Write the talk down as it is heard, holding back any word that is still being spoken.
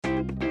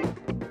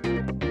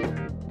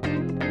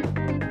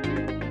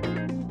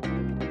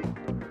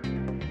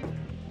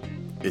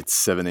It's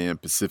 7 a.m.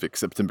 Pacific,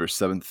 September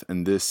 7th,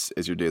 and this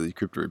is your daily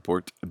crypto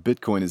report.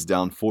 Bitcoin is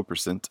down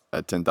 4%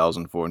 at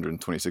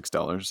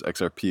 $10,426.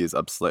 XRP is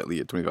up slightly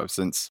at 25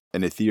 cents,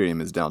 and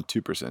Ethereum is down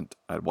 2%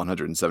 at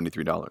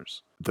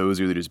 $173. Those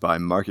are leaders by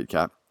market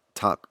cap.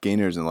 Top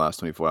gainers in the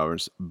last 24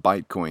 hours,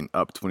 Bitcoin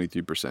up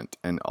 23%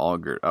 and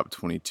Augur up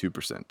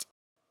 22%.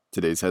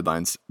 Today's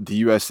headlines: the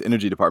U.S.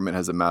 Energy Department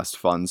has amassed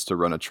funds to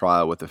run a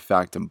trial with the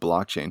Factom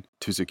blockchain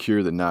to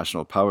secure the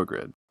national power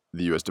grid.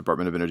 The U.S.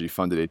 Department of Energy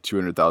funded a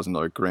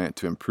 $200,000 grant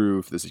to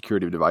improve the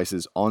security of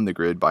devices on the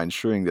grid by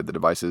ensuring that the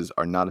devices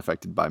are not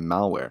affected by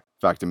malware.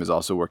 Factom is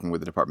also working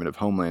with the Department of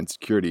Homeland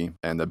Security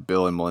and the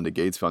Bill and Melinda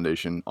Gates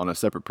Foundation on a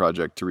separate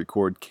project to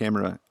record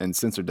camera and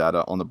sensor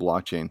data on the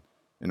blockchain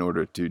in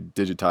order to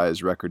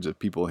digitize records of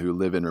people who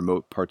live in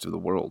remote parts of the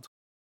world.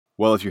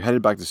 Well, if you're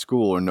headed back to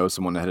school or know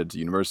someone headed to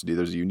university,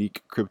 there's a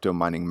unique crypto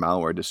mining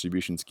malware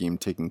distribution scheme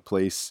taking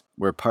place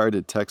where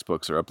pirated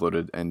textbooks are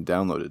uploaded and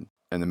downloaded.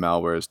 And the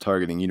malware is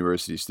targeting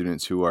university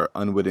students who are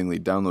unwittingly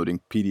downloading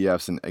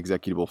PDFs and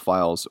executable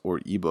files or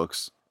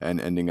ebooks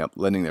and ending up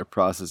lending their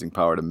processing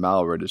power to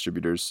malware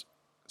distributors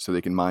so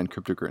they can mine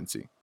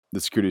cryptocurrency. The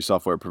security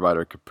software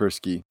provider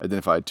Kaspersky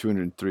identified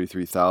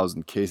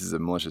 233,000 cases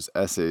of malicious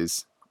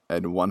essays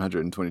and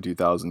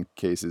 122,000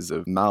 cases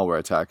of malware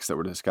attacks that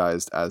were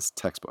disguised as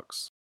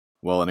textbooks.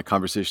 Well, in a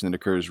conversation that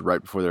occurs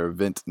right before their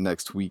event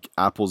next week,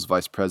 Apple's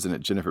Vice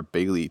President Jennifer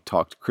Bailey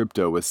talked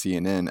crypto with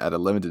CNN at a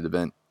limited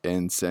event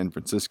in San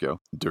Francisco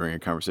during a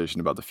conversation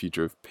about the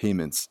future of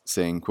payments,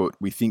 saying, quote,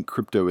 "We think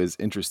crypto is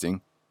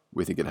interesting.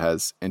 We think it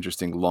has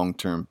interesting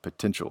long-term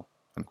potential,"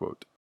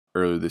 unquote.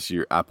 Earlier this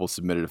year, Apple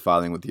submitted a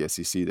filing with the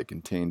SEC that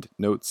contained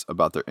notes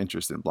about their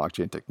interest in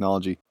blockchain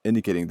technology,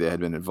 indicating they had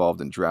been involved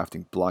in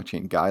drafting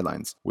blockchain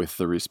guidelines with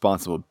the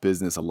Responsible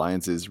Business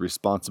Alliance's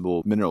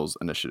Responsible Minerals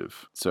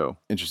Initiative. So,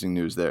 interesting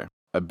news there.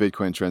 A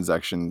Bitcoin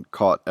transaction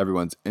caught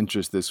everyone's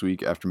interest this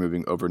week after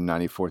moving over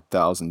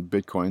 94,000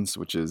 Bitcoins,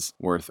 which is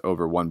worth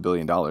over $1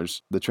 billion.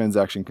 The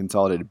transaction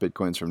consolidated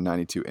Bitcoins from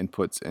 92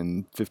 inputs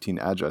and 15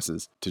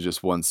 addresses to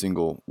just one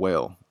single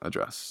whale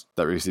address.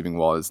 That receiving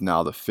wallet is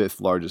now the 5th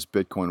largest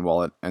Bitcoin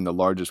wallet and the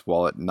largest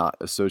wallet not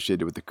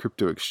associated with the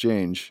crypto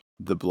exchange.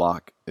 The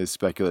Block is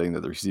speculating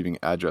that the receiving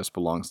address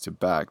belongs to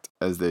Bakkt,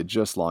 as they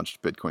just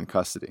launched Bitcoin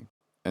custody.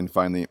 And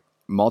finally,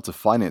 Malta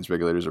finance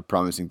regulators are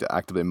promising to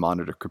actively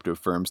monitor crypto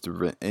firms to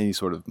prevent any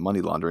sort of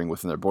money laundering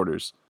within their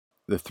borders.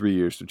 The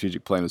 3-year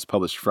strategic plan was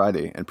published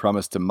Friday and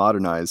promised to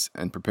modernize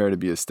and prepare to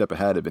be a step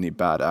ahead of any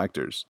bad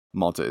actors.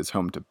 Malta is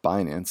home to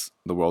Binance,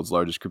 the world's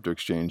largest crypto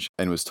exchange,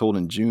 and was told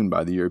in June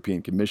by the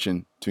European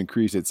Commission to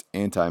increase its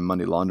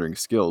anti-money laundering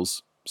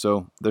skills,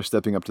 so they're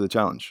stepping up to the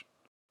challenge.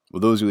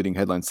 Well, those are leading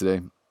headlines today.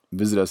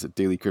 Visit us at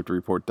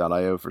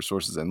dailycryptoreport.io for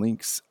sources and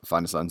links.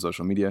 Find us on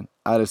social media,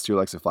 add us to your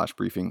Alexa Flash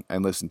Briefing,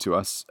 and listen to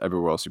us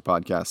everywhere else you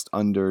podcast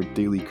under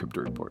Daily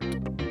Crypto Report.